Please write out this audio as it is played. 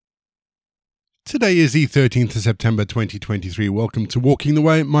Today is the 13th of September 2023. Welcome to Walking the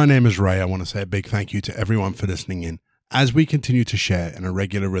Way. My name is Ray. I want to say a big thank you to everyone for listening in as we continue to share in a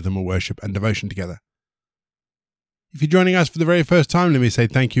regular rhythm of worship and devotion together. If you're joining us for the very first time, let me say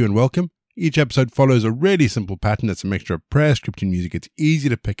thank you and welcome. Each episode follows a really simple pattern. It's a mixture of prayer, scripture, and music. It's easy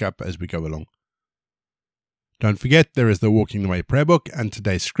to pick up as we go along. Don't forget, there is the Walking the Way prayer book and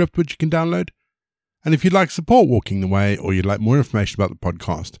today's script, which you can download. And if you'd like to support Walking the Way or you'd like more information about the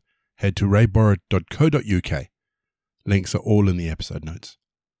podcast, head to rayborrett.co.uk. Links are all in the episode notes.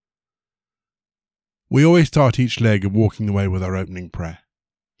 We always start each leg of Walking the Way with our opening prayer.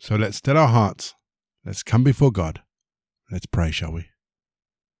 So let's still our hearts. Let's come before God. Let's pray, shall we?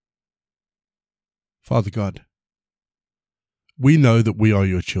 Father God, we know that we are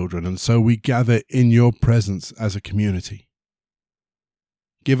your children, and so we gather in your presence as a community.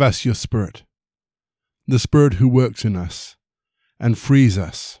 Give us your Spirit, the Spirit who works in us and frees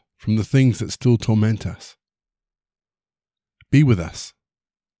us from the things that still torment us. Be with us,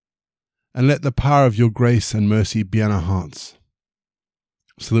 and let the power of your grace and mercy be in our hearts,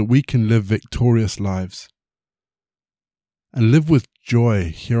 so that we can live victorious lives and live with joy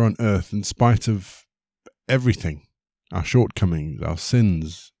here on earth in spite of everything, our shortcomings, our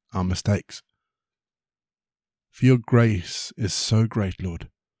sins, our mistakes. For your grace is so great, Lord,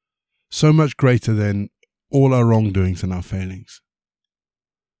 so much greater than all our wrongdoings and our failings.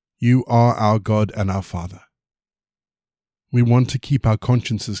 You are our God and our Father. We want to keep our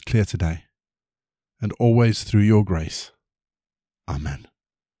consciences clear today, and always through your grace. Amen.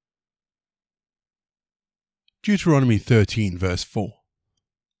 Deuteronomy 13, verse 4.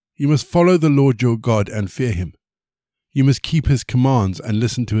 You must follow the Lord your God and fear him. You must keep his commands and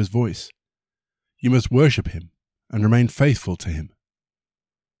listen to his voice. You must worship him and remain faithful to him.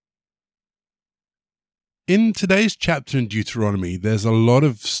 In today's chapter in Deuteronomy, there's a lot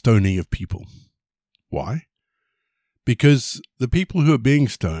of stoning of people. Why? Because the people who are being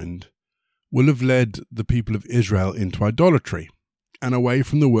stoned will have led the people of Israel into idolatry and away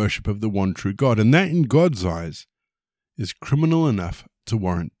from the worship of the one true God, and that in God's eyes is criminal enough to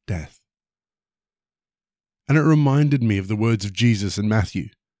warrant death. And it reminded me of the words of Jesus in Matthew,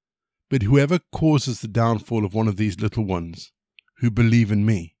 "But whoever causes the downfall of one of these little ones who believe in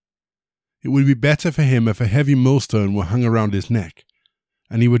me, it would be better for him if a heavy millstone were hung around his neck,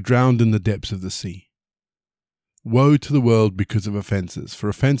 and he were drowned in the depths of the sea. Woe to the world because of offenses, for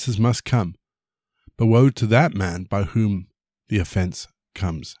offenses must come, but woe to that man by whom the offense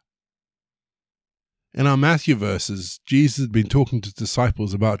comes." In our Matthew verses, Jesus had been talking to his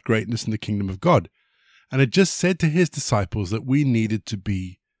disciples about greatness in the kingdom of God, and had just said to his disciples that we needed to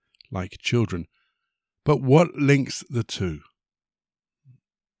be like children. But what links the two?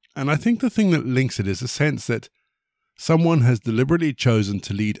 And I think the thing that links it is a sense that someone has deliberately chosen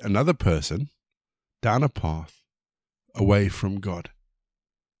to lead another person down a path away from God.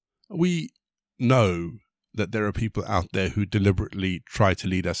 We know that there are people out there who deliberately try to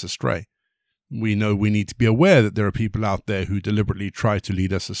lead us astray. We know we need to be aware that there are people out there who deliberately try to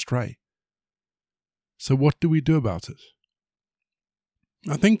lead us astray. So what do we do about it?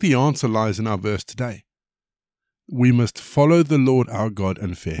 I think the answer lies in our verse today. We must follow the Lord our God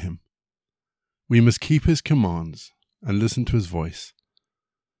and fear him. We must keep his commands and listen to his voice.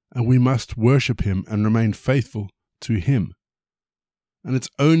 And we must worship him and remain faithful to him. And it's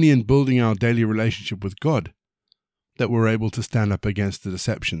only in building our daily relationship with God that we're able to stand up against the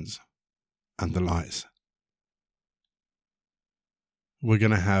deceptions and the lies. We're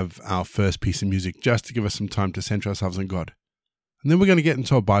going to have our first piece of music just to give us some time to center ourselves on God. And then we're going to get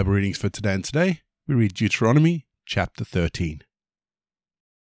into our Bible readings for today. And today we read Deuteronomy chapter 13.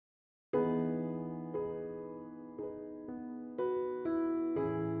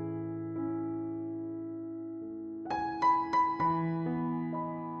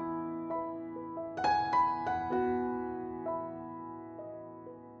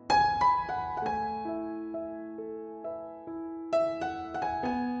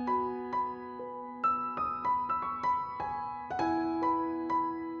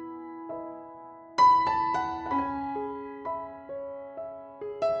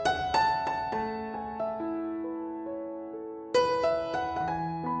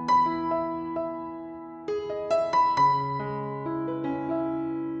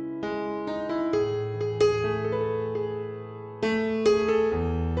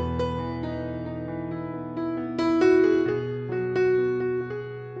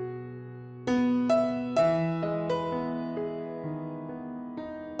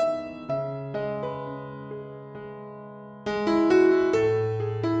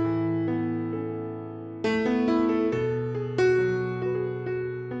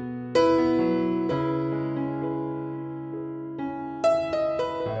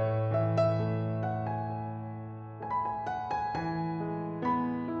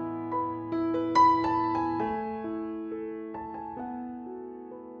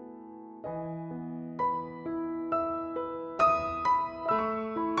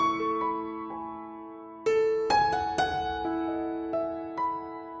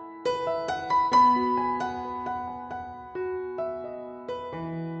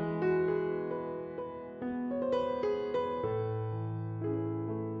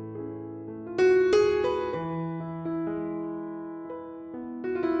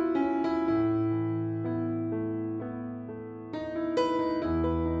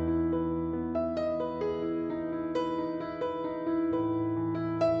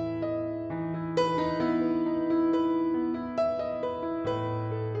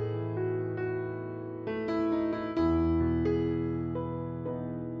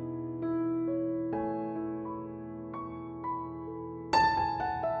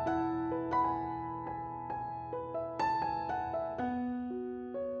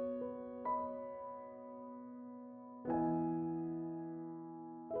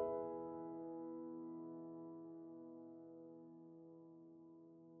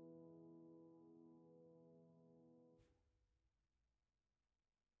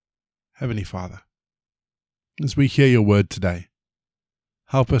 Heavenly Father, as we hear your word today,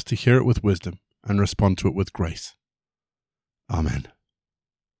 help us to hear it with wisdom and respond to it with grace. Amen.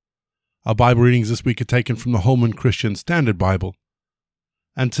 Our Bible readings this week are taken from the Holman Christian Standard Bible,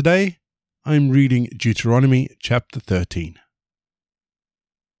 and today I'm reading Deuteronomy chapter 13.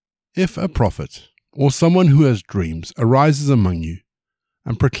 If a prophet or someone who has dreams arises among you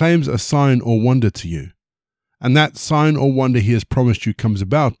and proclaims a sign or wonder to you, and that sign or wonder he has promised you comes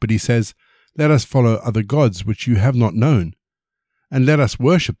about, but he says, "Let us follow other gods which you have not known, and let us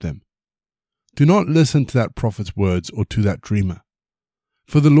worship them," do not listen to that prophet's words or to that dreamer.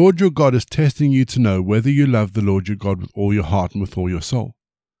 For the Lord your God is testing you to know whether you love the Lord your God with all your heart and with all your soul.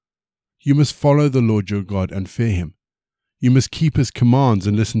 You must follow the Lord your God and fear him. You must keep his commands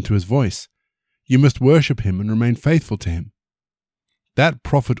and listen to his voice. You must worship him and remain faithful to him. That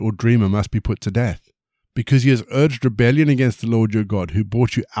prophet or dreamer must be put to death, because he has urged rebellion against the Lord your God, who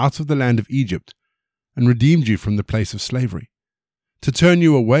brought you out of the land of Egypt and redeemed you from the place of slavery, to turn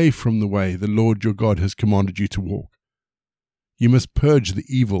you away from the way the Lord your God has commanded you to walk. You must purge the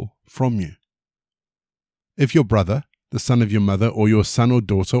evil from you. If your brother, the son of your mother, or your son or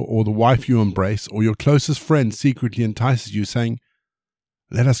daughter, or the wife you embrace, or your closest friend secretly entices you, saying,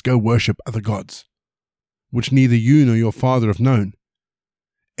 "Let us go worship other gods," which neither you nor your father have known,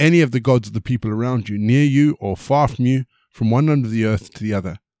 any of the gods of the people around you, near you or far from you, from one end of the earth to the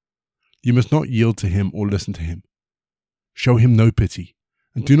other, you must not yield to him or listen to him. Show him no pity,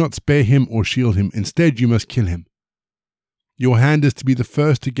 and do not spare him or shield him. Instead, you must kill him. Your hand is to be the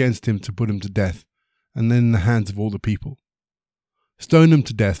first against him to put him to death, and then in the hands of all the people. Stone him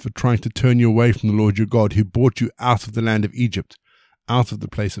to death for trying to turn you away from the Lord your God, who brought you out of the land of Egypt, out of the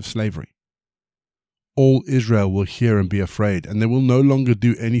place of slavery. All Israel will hear and be afraid, and they will no longer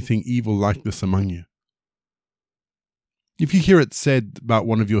do anything evil like this among you. If you hear it said about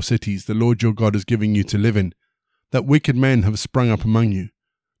one of your cities the Lord your God is giving you to live in, that wicked men have sprung up among you,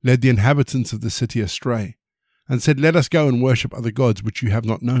 led the inhabitants of the city astray, and said, "Let us go and worship other gods which you have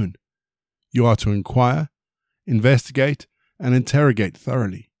not known," you are to inquire, investigate, and interrogate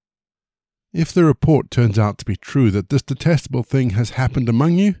thoroughly. If the report turns out to be true that this detestable thing has happened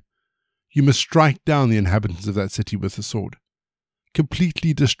among you, you must strike down the inhabitants of that city with the sword.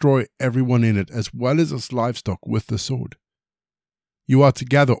 Completely destroy everyone in it, as well as its livestock, with the sword. You are to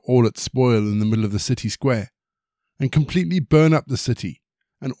gather all its spoil in the middle of the city square, and completely burn up the city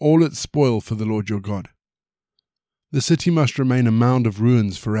and all its spoil for the Lord your God. The city must remain a mound of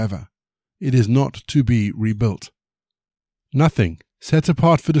ruins forever. It is not to be rebuilt. Nothing set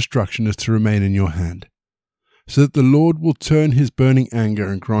apart for destruction is to remain in your hand, so that the Lord will turn his burning anger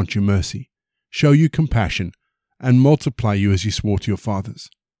and grant you mercy, show you compassion, and multiply you as he swore to your fathers.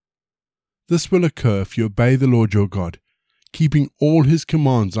 This will occur if you obey the Lord your God, keeping all his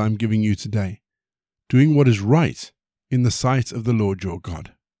commands I am giving you today, doing what is right in the sight of the Lord your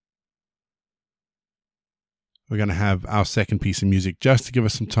God. We're going to have our second piece of music just to give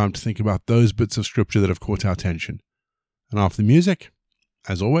us some time to think about those bits of scripture that have caught our attention. And after the music,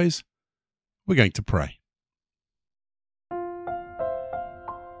 as always, we're going to pray.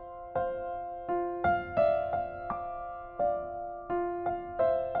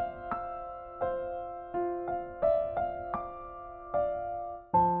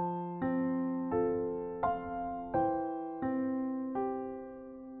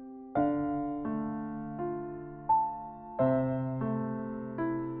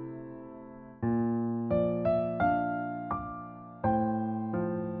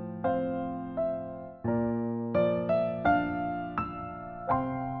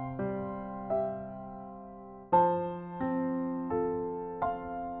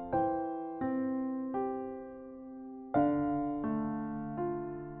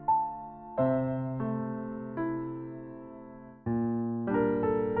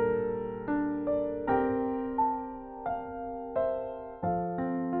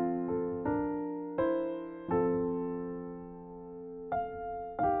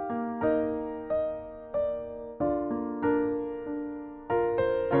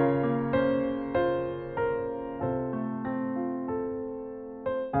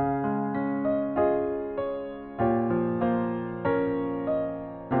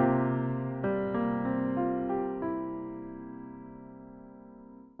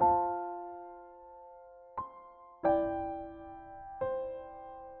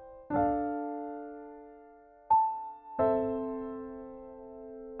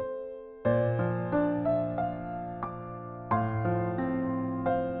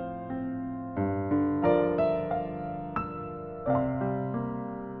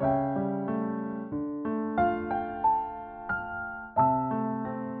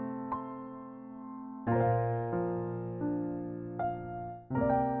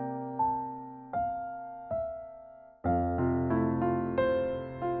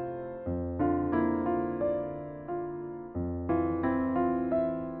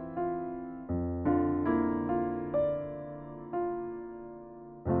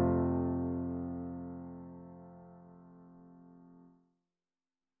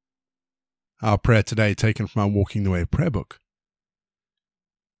 Our prayer today, taken from our Walking the Way prayer book,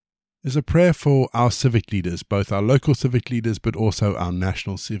 is a prayer for our civic leaders, both our local civic leaders, but also our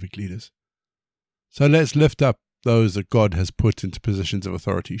national civic leaders. So let's lift up those that God has put into positions of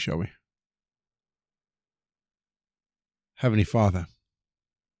authority, shall we? Heavenly Father,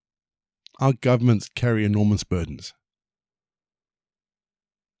 our governments carry enormous burdens.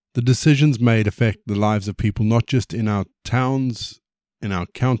 The decisions made affect the lives of people, not just in our towns, in our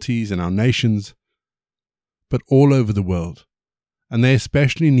counties, in our nations, but all over the world. And they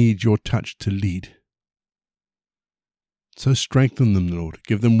especially need your touch to lead. So strengthen them, Lord.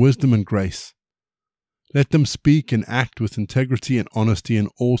 Give them wisdom and grace. Let them speak and act with integrity and honesty in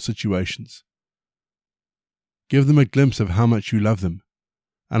all situations. Give them a glimpse of how much you love them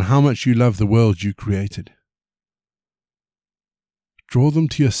and how much you love the world you created. Draw them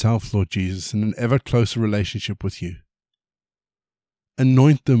to yourself, Lord Jesus, in an ever closer relationship with you.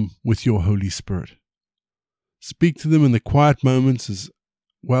 Anoint them with your Holy Spirit. Speak to them in the quiet moments as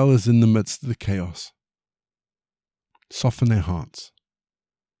well as in the midst of the chaos. Soften their hearts.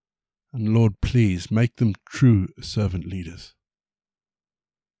 And Lord, please make them true servant leaders.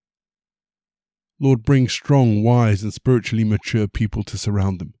 Lord, bring strong, wise, and spiritually mature people to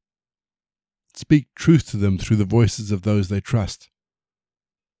surround them. Speak truth to them through the voices of those they trust.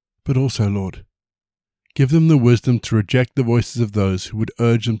 But also, Lord, give them the wisdom to reject the voices of those who would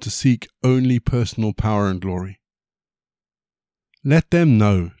urge them to seek only personal power and glory. Let them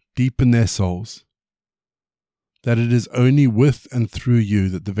know, deep in their souls, that it is only with and through you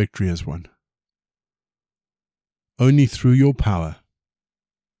that the victory is won. Only through your power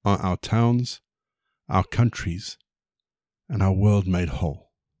are our towns, our countries, and our world made whole.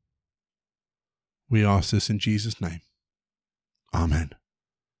 We ask this in Jesus' name. Amen.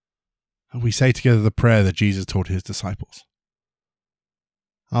 And we say together the prayer that Jesus taught his disciples.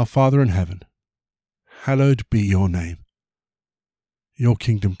 Our Father in heaven, hallowed be your name. Your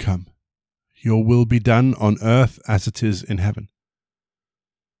kingdom come. Your will be done on earth as it is in heaven.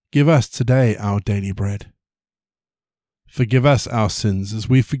 Give us today our daily bread. Forgive us our sins as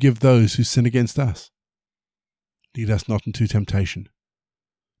we forgive those who sin against us. Lead us not into temptation,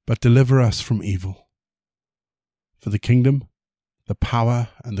 but deliver us from evil. For the kingdom, the power,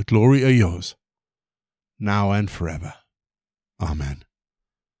 and the glory are yours, now and forever. Amen.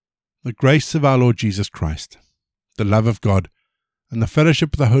 The grace of our Lord Jesus Christ, the love of God, and the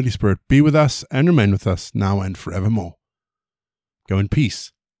fellowship of the Holy Spirit be with us and remain with us now and forevermore. Go in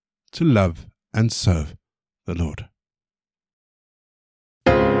peace to love and serve the Lord.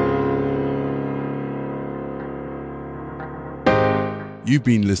 You've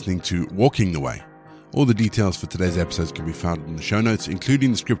been listening to Walking the Way. All the details for today's episodes can be found in the show notes,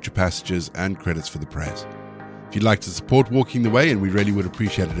 including the scripture passages and credits for the prayers. If you'd like to support Walking the Way, and we really would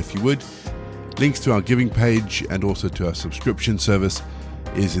appreciate it if you would, links to our giving page and also to our subscription service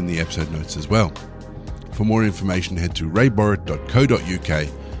is in the episode notes as well. For more information, head to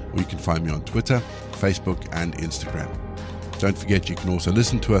rayborrett.co.uk, or you can find me on Twitter, Facebook, and Instagram. Don't forget you can also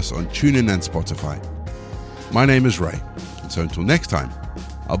listen to us on TuneIn and Spotify. My name is Ray, and so until next time,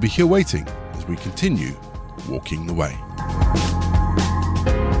 I'll be here waiting as we continue walking the way.